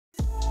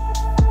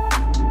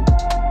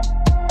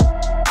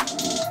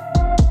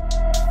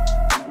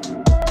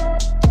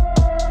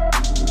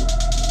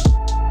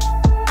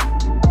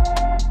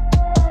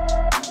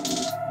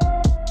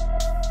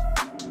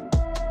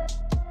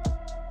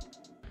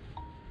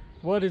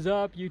What is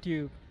up,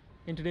 YouTube?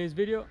 In today's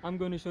video, I'm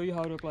going to show you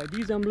how to apply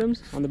these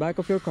emblems on the back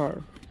of your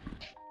car.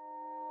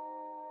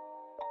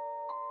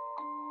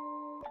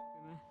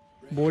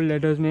 Bold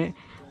letters में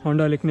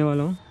Honda लिखने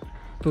वाला हूँ,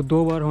 तो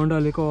 2 बार Honda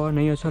लिखो और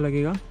नहीं अच्छा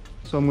लगेगा.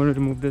 So I'm going to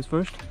remove this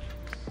first.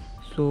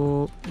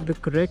 So the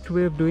correct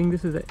way of doing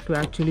this is to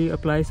actually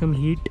apply some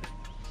heat,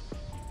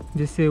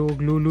 जिससे वो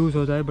glue loose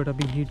हो जाए. But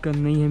अभी heat gun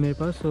नहीं है मेरे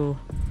पास, so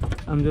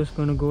I'm just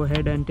going to go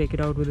ahead and take it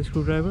out with a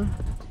screwdriver.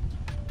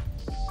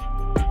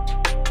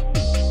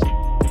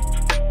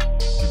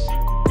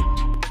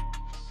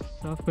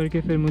 साफ़ करके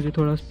फिर मुझे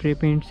थोड़ा स्प्रे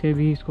पेंट से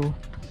भी इसको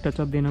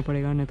टचअप देना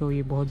पड़ेगा, नहीं तो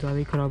ये बहुत ज़्यादा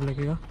ही ख़राब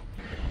लगेगा.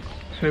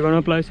 So we're going to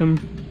apply some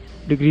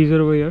degreaser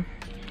over here.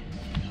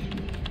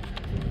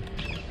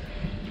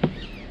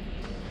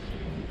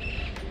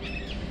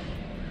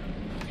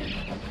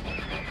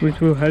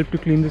 Which will help to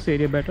clean this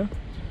area better.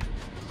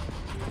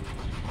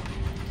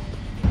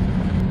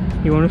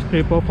 You want to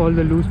scrape off all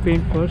the loose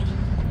paint first,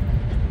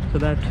 so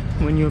that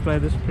when you apply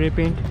the spray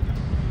paint,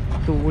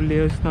 तो वो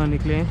layers ना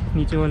निकले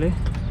नीचे वाले.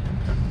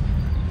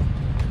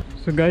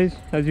 So guys,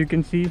 as you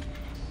can see,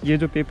 ये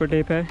जो paper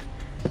tape है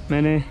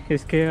मैंने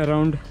इसके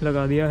around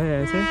लगा दिया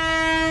है ऐसे.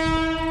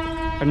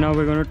 And now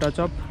we're going to touch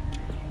up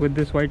with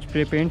this white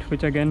spray paint,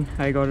 which again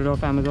I got it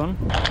off Amazon.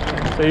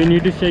 So you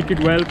need to shake it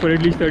well for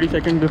at least 30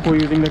 seconds before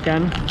using the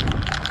can.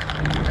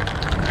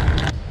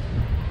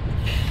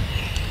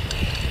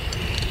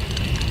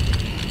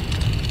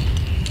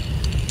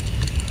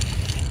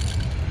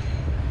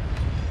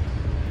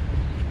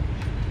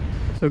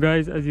 So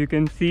guys, as you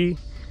can see,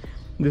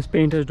 this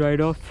paint has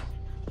dried off.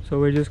 So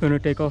we're just going to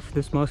take off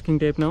this masking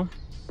tape now.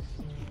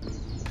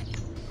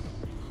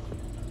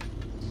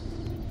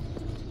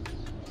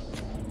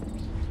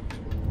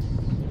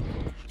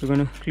 We're going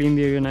to clean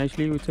the area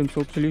nicely with some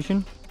soap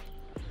solution.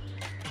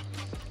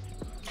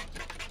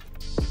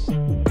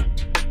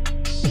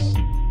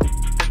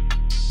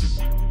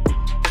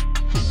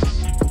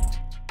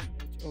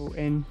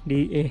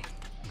 Honda.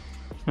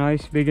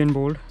 Nice, big and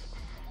bold,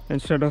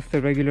 instead of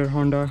the regular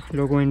Honda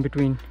logo in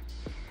between.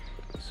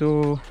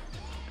 So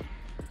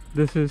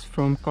this is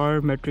from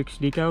Car Metrics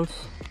Decals,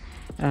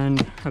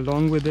 and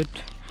along with it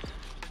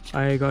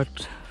I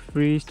got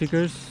free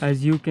stickers.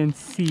 As you can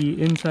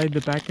see, inside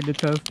the packet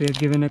itself they have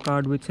given a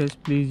card which says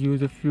please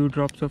use a few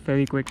drops of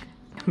Fevikwik.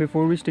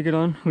 Before we stick it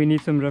on, we need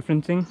some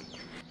referencing.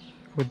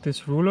 With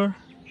this ruler,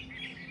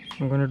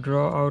 I'm going to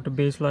draw out a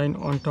baseline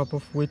on top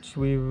of which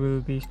we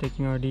will be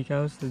sticking our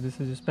decals. So this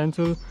is just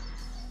pencil,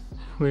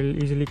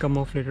 will easily come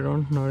off later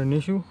on, not an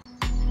issue.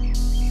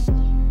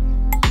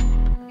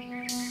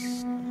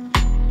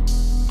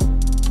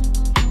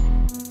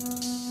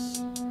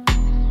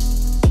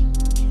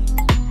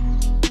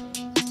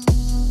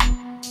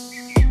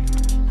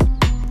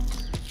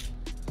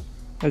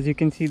 As you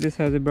can see, this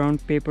has a brown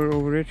paper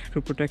over it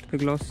to protect the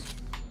gloss.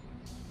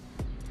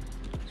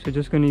 So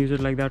just going to use it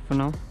like that for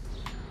now.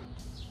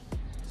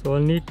 So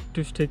I'll need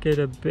to stick it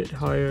a bit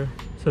higher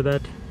so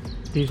that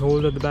these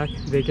holes at the back,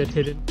 they get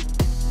hidden.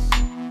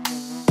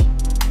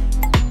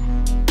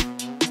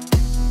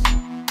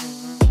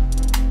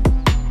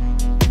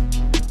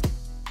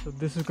 So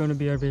this is going to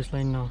be our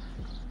baseline now.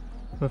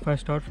 So if I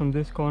start from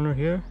this corner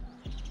here,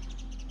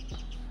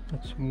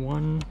 that's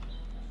 1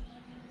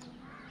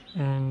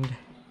 and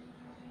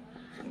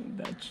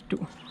that's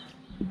 2.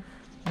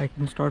 I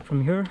can start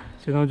from here.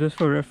 So now, just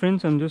for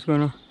reference, I'm just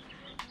gonna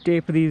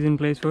tape these in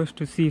place first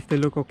to see if they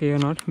look okay or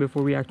not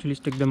before we actually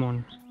stick them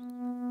on.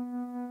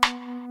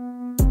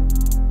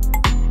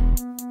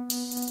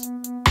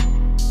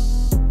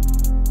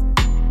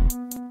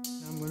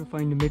 Now I'm gonna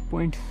find a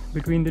midpoint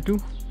between the two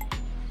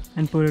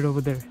and put it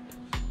over there.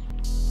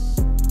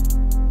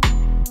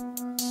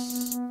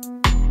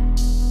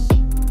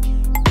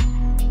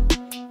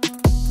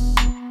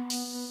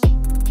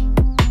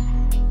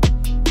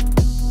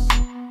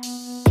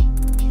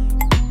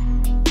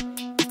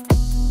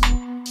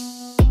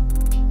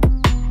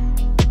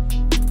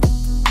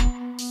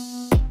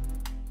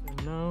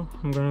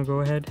 I'm gonna go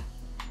ahead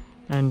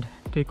and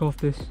take off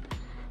this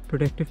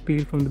protective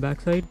peel from the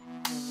back side.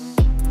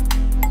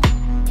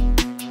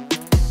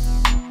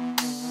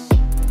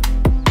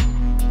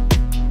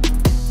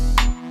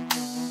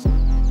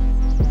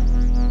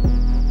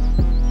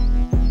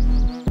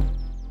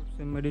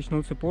 Some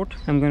additional support.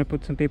 I'm gonna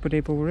put some paper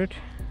tape over it,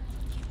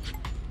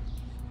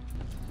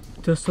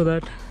 just so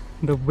that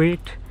the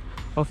weight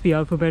of the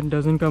alphabet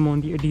doesn't come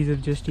on the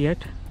adhesive just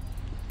yet.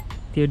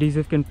 The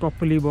adhesive can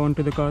properly bond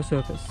to the car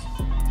surface.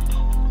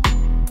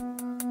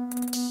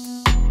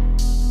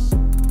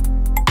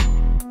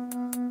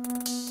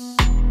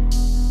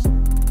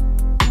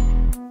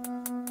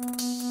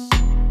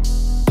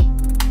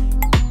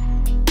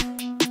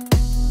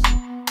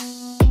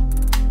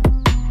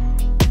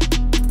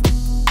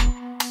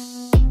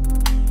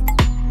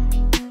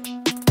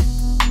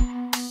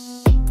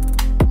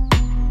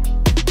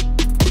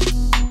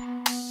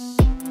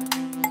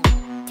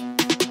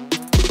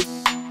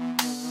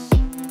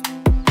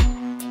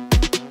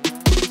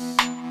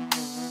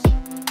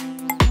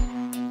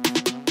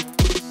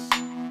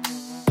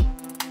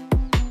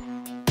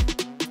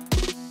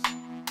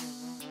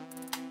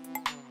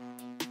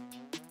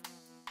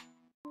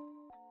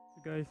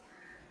 Guys,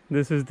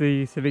 this is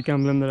the Civic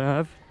emblem that I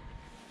have,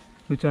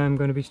 which I am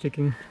going to be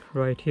sticking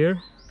right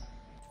here.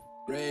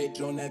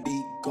 Rage on that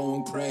beat,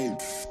 going crazy.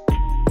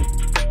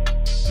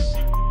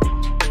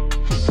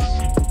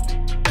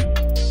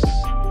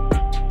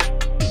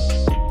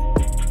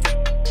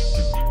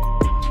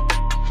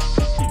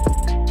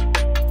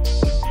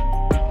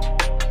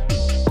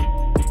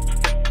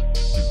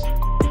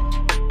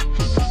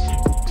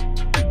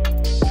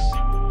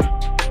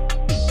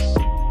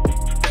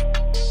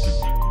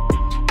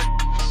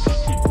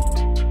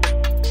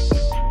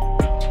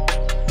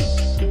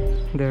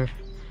 There,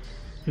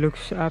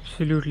 looks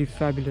absolutely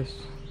fabulous.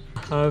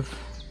 I've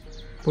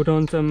put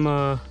on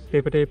some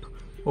paper tape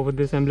over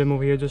this emblem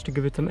over here just to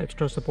give it some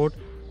extra support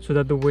so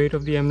that the weight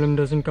of the emblem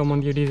doesn't come on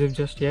the adhesive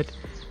just yet.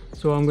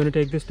 So I'm going to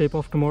take this tape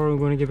off tomorrow. I'm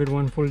going to give it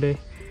one full day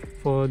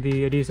for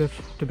the adhesive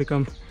to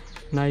become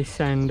nice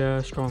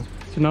and strong.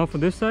 So now for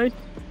this side,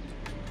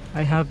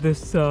 I have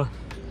this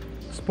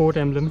sport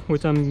emblem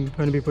which I'm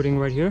going to be putting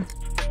right here.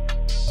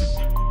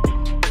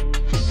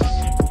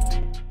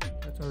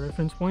 That's our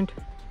reference point.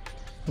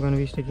 I'm going to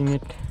be sticking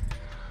it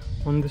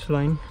on this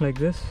line like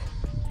this.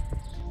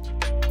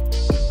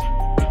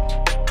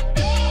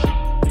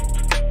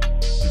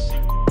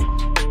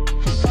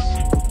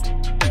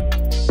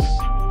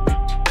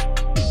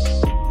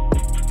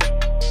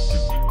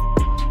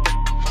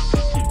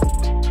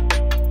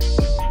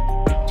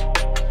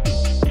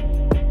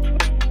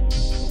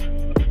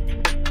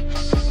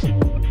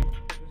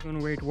 I'm going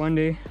to wait one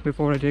day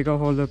before I take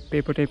off all the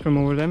paper tape from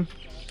over them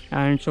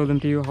and show them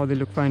to you how they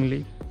look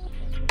finally.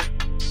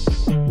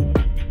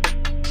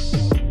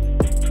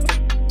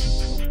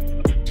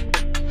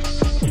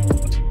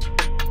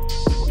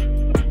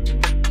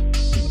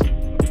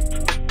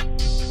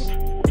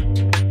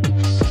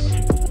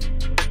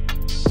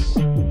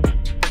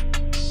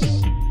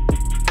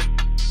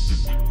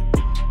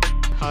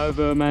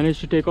 I've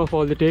managed to take off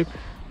all the tape,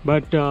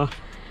 but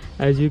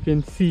as you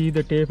can see,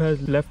 the tape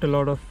has left a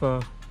lot of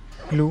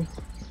glue,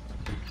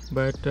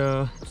 but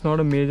it's not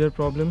a major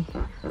problem.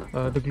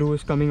 The glue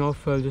is coming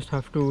off. I'll just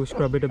have to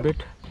scrub it a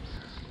bit.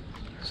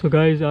 So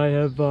guys, I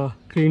have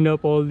cleaned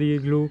up all the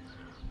glue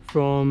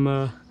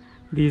from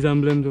these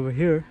emblems over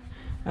here,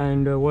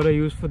 and what I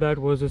used for that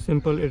was a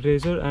simple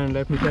eraser, and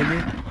let me tell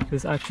you,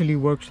 this actually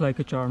works like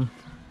a charm.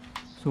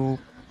 So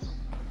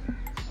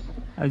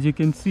as you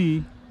can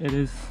see, it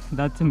is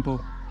that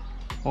simple.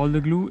 All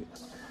the glue,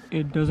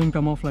 it doesn't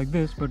come off like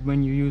this, but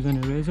when you use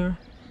an eraser,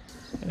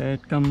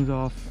 it comes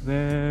off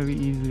very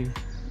easily.